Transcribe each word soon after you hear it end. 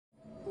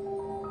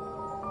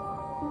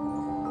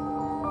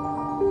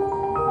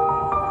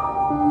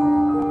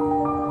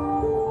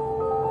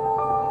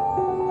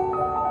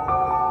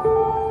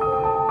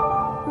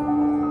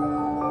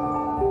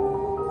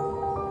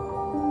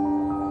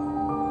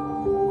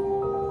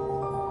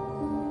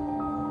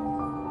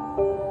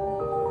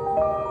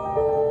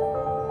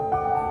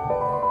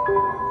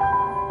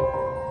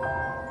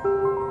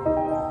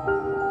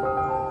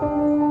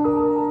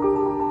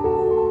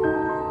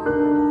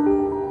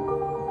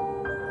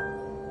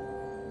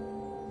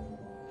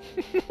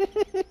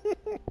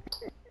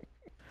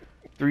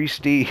Three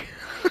Steve.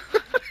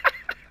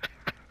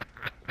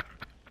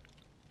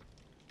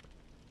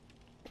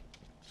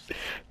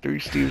 Three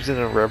Steves and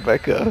a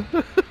Rebecca.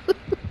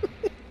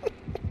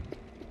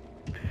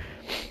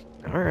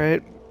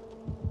 Alright.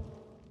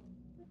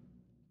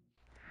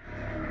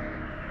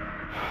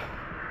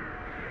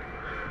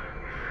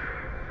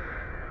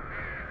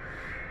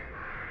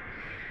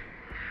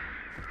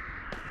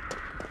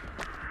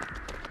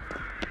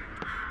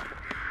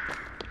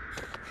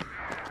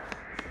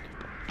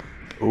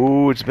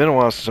 Ooh, it's been a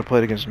while since I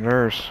played against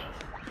Nurse.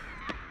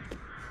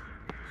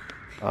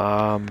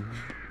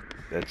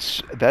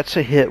 That's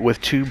a hit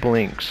with 2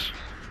 blinks,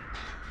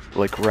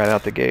 like right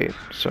out the gate.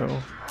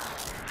 So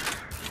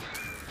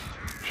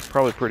she's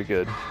probably pretty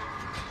good.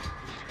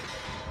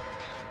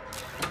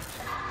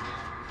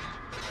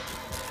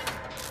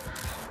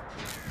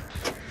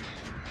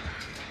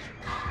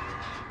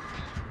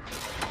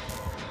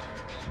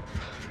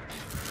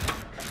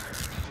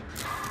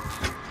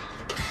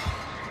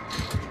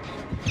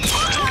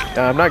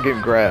 I'm not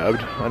getting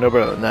grabbed. I know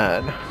better than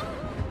that.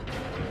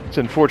 It's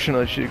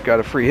unfortunate she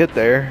got a free hit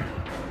there.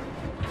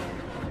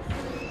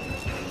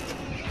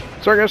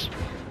 Sorry, guys.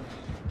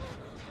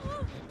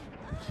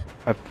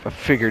 I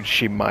figured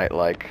she might,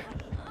 like,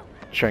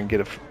 try and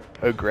get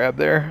a grab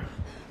there.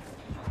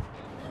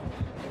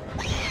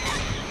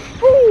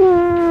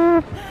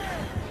 Ooh.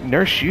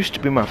 Nurse used to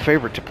be my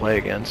favorite to play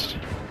against.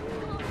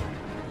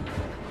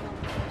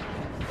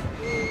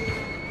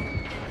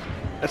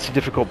 That's a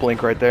difficult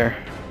blink right there.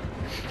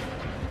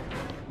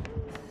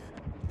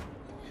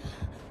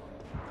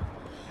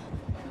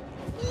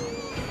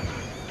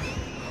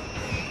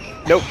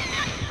 Nope.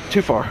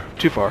 Too far.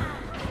 Too far.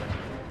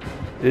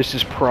 This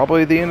is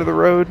probably the end of the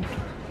road.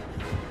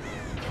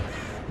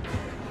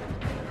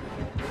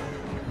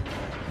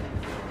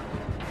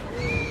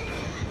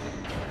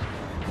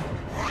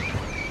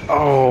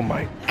 Oh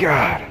my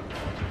god.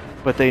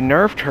 But they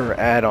nerfed her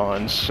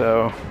add-ons,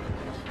 so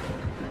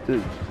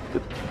the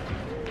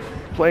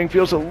playing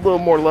field's a little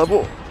more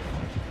level.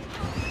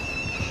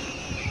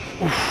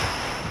 Oof.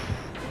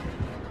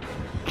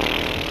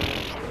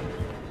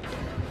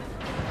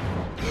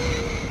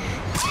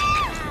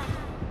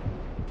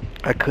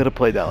 I could have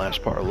played that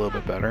last part a little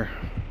bit better.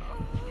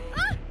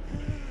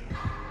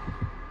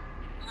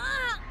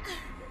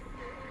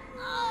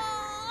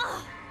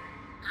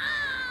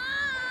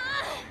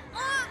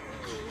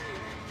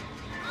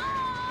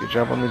 Good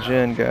job on the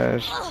gen,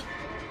 guys.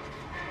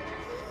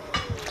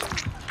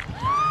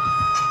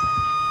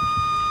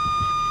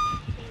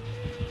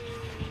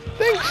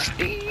 Thanks,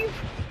 Steve.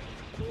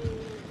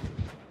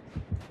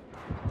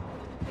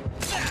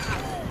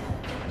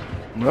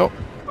 Well,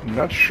 I'm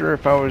not sure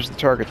if I was the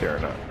target there or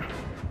not.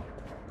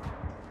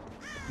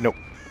 Nope,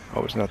 I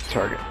was not the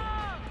target.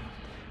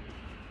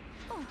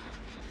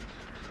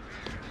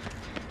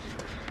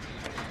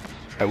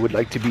 I would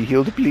like to be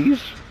healed, please.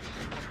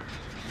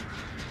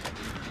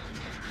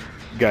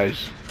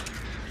 Guys,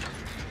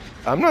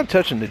 I'm not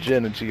touching the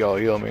gen until y'all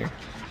heal me.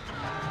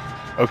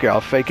 Okay,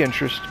 I'll fake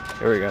interest.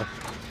 There we go.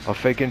 I'll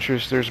fake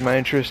interest. There's my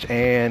interest,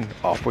 and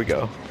off we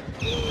go.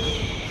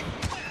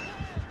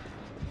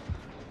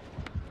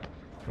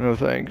 No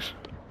thanks.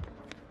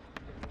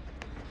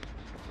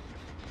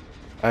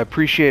 I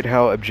appreciate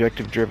how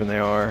objective driven they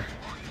are,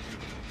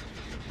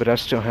 but I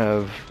still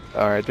have...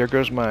 Alright, there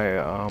goes my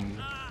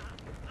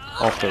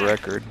off the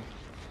record.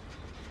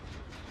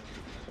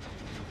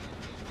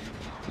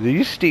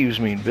 These Steves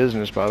mean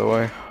business, by the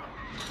way.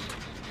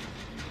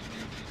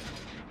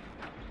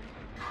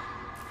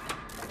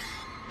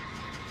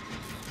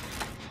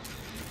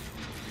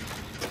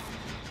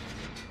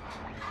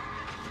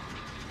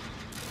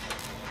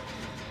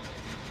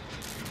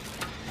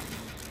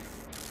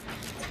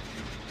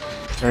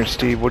 Alright,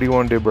 Steve, what do you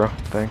want to do, bro?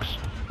 Thanks.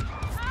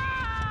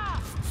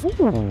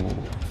 Ooh.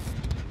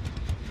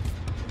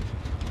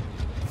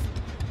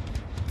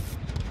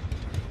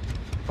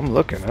 I'm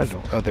looking, I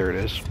don't... Oh, there it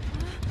is.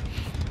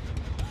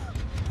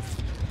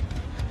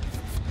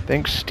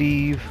 Thanks,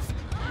 Steve.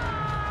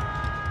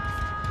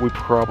 We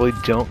probably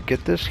don't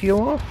get this heal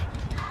off?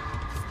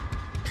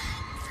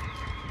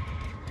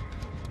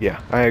 Yeah,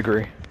 I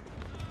agree.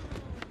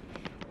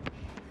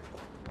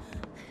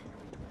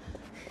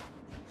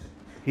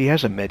 He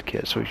has a med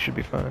kit, so he should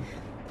be fine.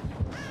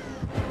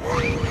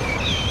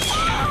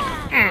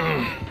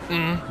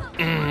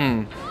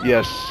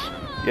 Yes.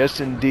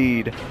 Yes,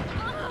 indeed.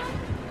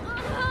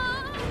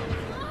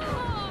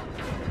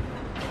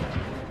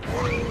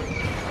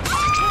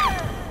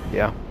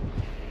 Yeah.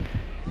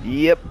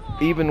 Yep,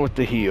 even with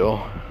the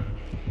heal.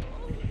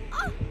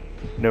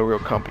 No real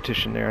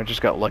competition there. I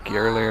just got lucky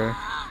earlier.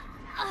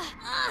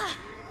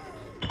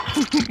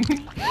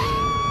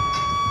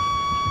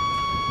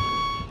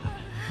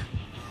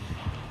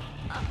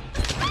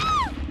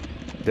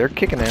 They're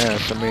kicking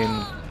ass. I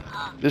mean,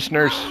 this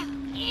nurse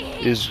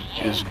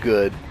is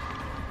good.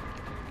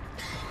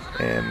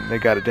 And they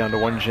got it down to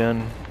 1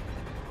 gen.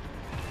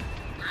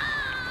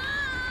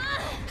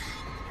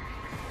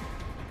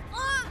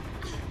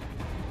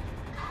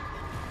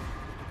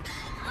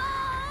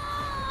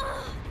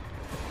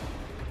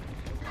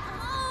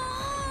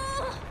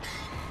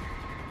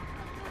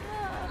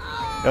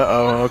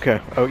 Uh-oh,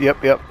 okay. Oh,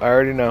 yep, yep, I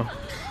already know.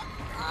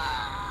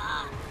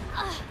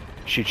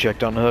 She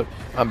checked on the hook.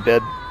 I'm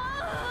dead.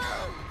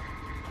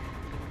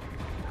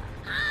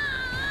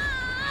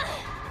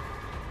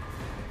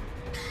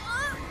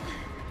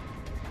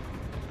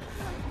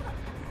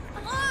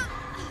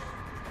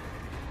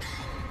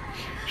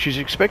 She's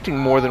expecting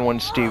more than one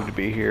Steve to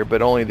be here,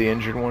 but only the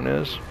injured one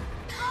is.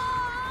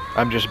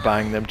 I'm just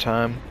buying them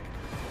time.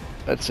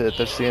 That's it.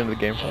 That's the end of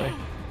the game for me.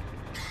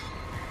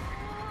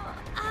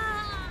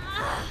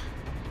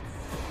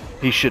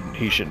 He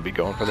shouldn't be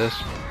going for this.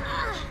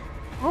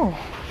 Oh.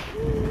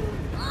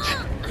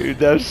 Dude,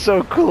 that was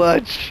so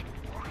clutch.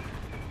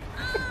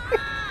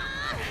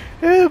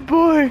 Oh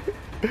boy.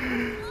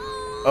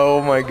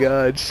 Oh my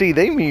god. See,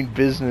 they mean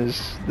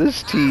business.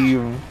 This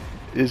team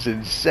is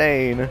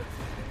insane.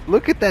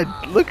 Look at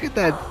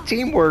that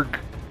teamwork.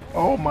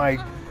 Oh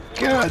my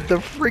god, the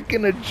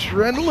freaking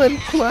adrenaline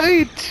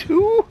play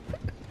too.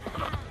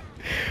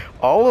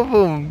 All of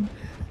them.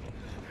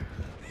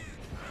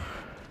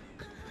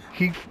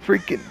 He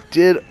freaking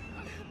did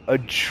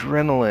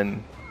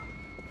adrenaline.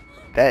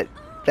 That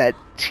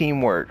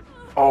teamwork.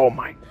 Oh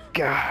my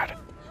god.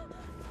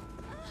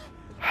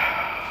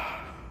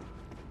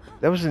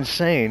 That was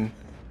insane.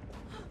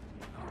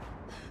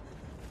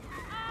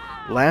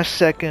 Last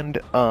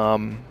second,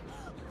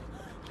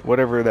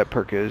 whatever that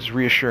perk is,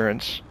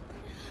 reassurance,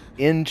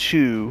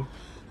 into...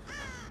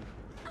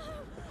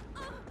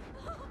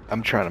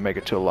 I'm trying to make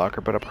it to a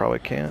locker, but I probably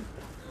can't.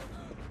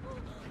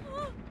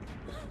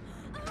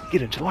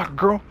 Get into the locker,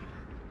 girl.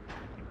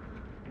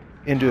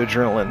 Into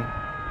adrenaline.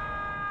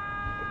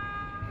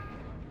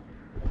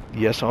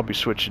 Yes, I'll be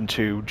switching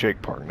to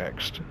Jake Park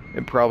next.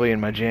 And probably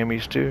in my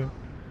jammies too.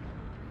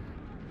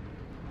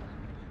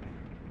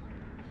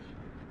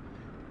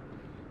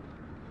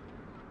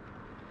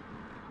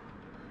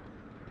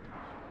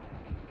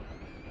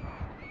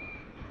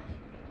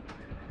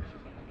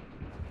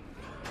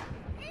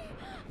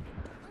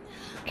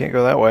 Can't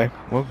go that way.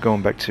 We're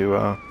going back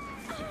to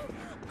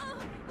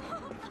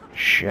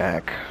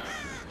Shaq.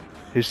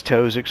 His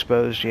toes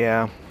exposed,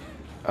 yeah.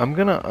 I'm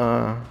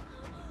gonna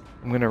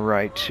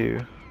write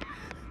to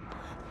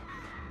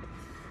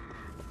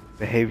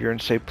behavior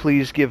and say,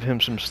 please give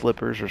him some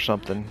slippers or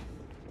something,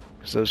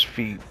 because those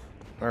feet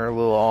are a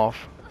little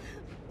off.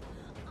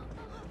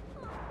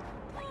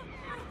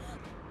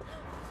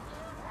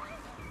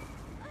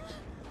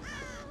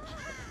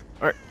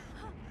 Alright.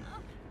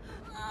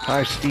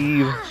 Hi,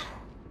 Steve.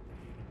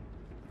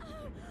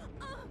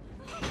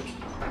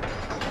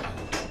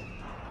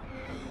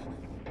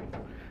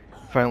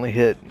 Finally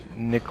hit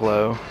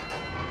NICLOW.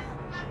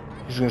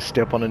 He's gonna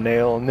step on a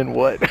nail and then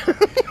what?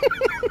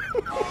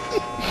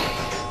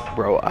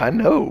 Bro, I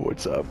know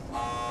what's up.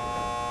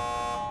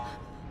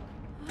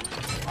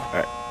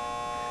 Alright.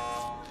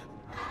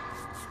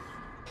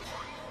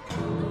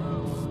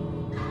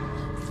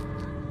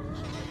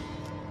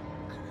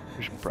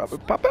 We should probably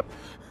pop up.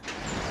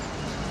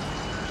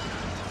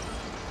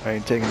 I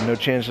ain't taking no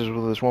chances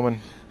with this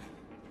woman.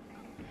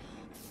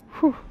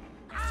 Whew.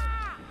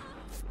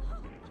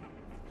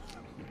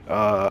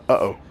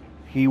 Uh-oh.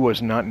 He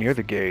was not near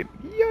the gate.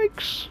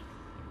 Yikes.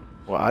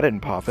 Well, I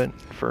didn't pop it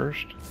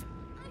first.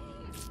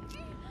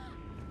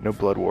 No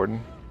blood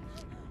warden.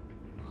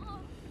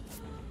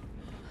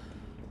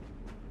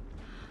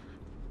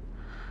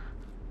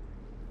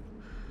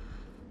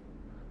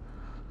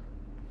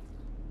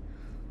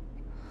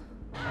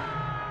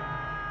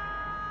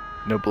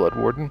 No blood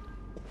warden.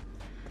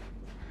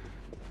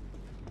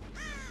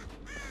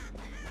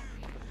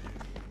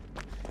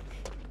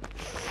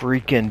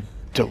 Freaking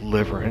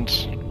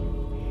deliverance.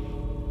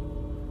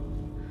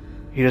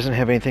 He doesn't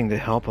have anything to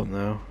help him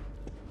though,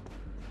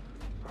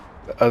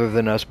 other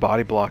than us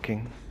body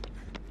blocking.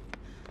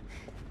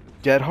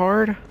 Dead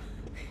hard?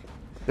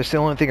 That's the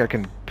only thing I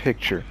can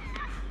picture.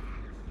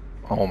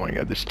 Oh my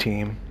god, this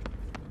team.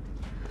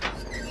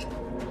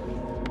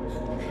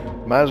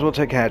 Might as well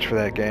take Hatch for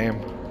that game.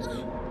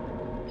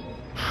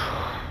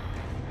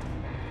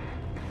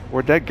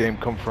 Where'd that game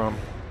come from?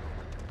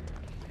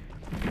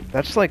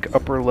 That's like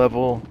upper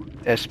level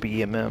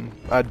SBMM.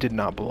 I did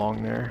not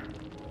belong there.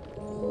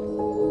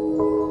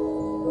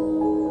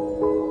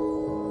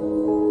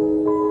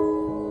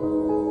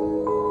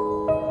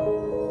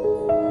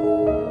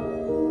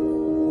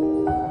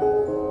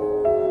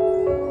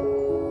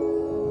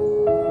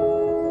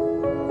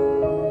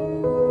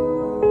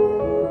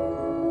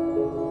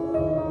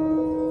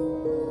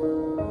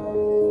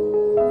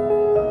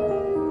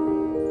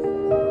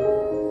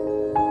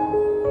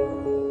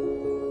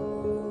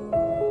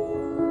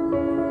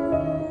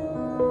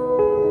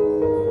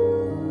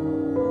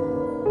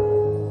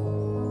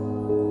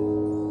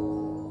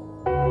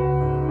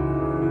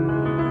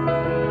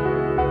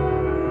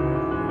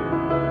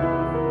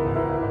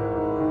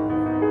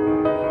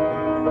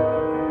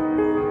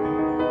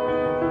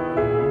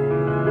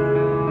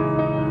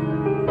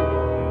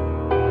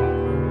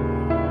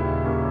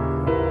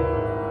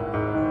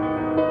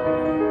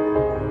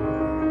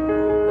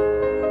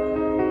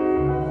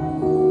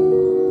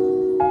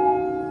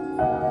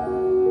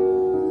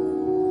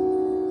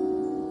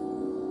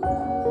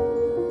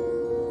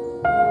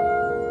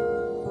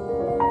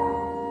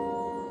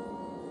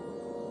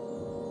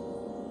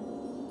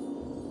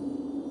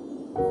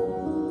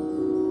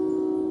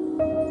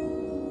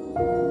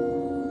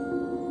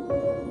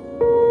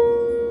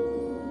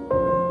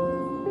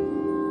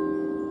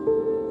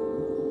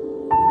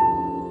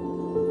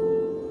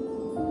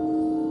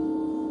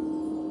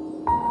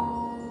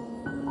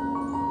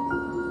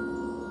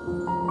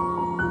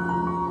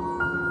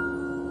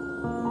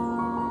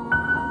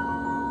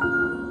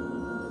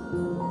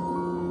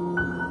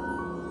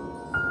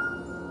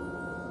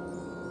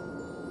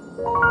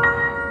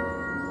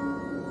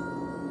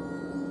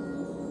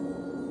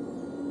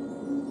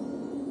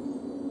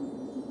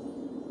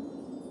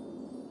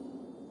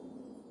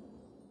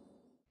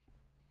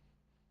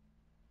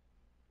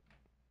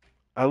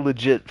 I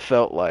legit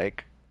felt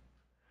like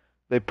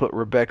they put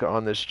Rebecca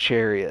on this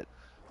chariot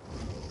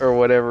or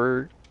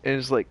whatever and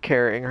is like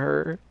carrying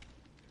her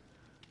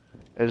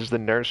as the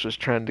nurse was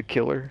trying to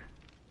kill her.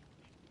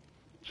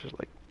 Just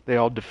like they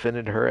all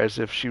defended her as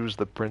if she was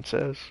the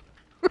princess.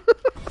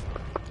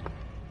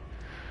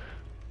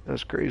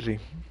 That's crazy.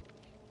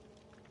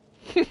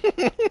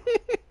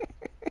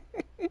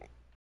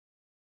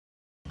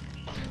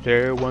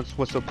 There once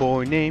was a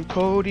boy named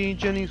Cody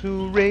Jennings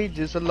who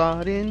rages a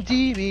lot in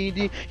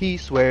DVD. He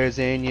swears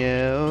and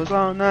yells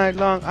all night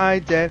long, I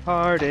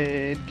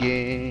dead-hearted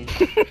gay.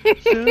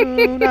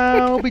 Soon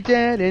I'll be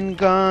dead and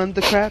gone,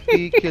 the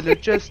crappy killer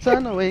just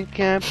tunneling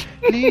camp.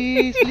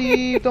 Please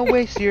leave, don't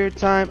waste your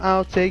time,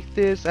 I'll take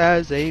this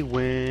as a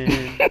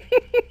win.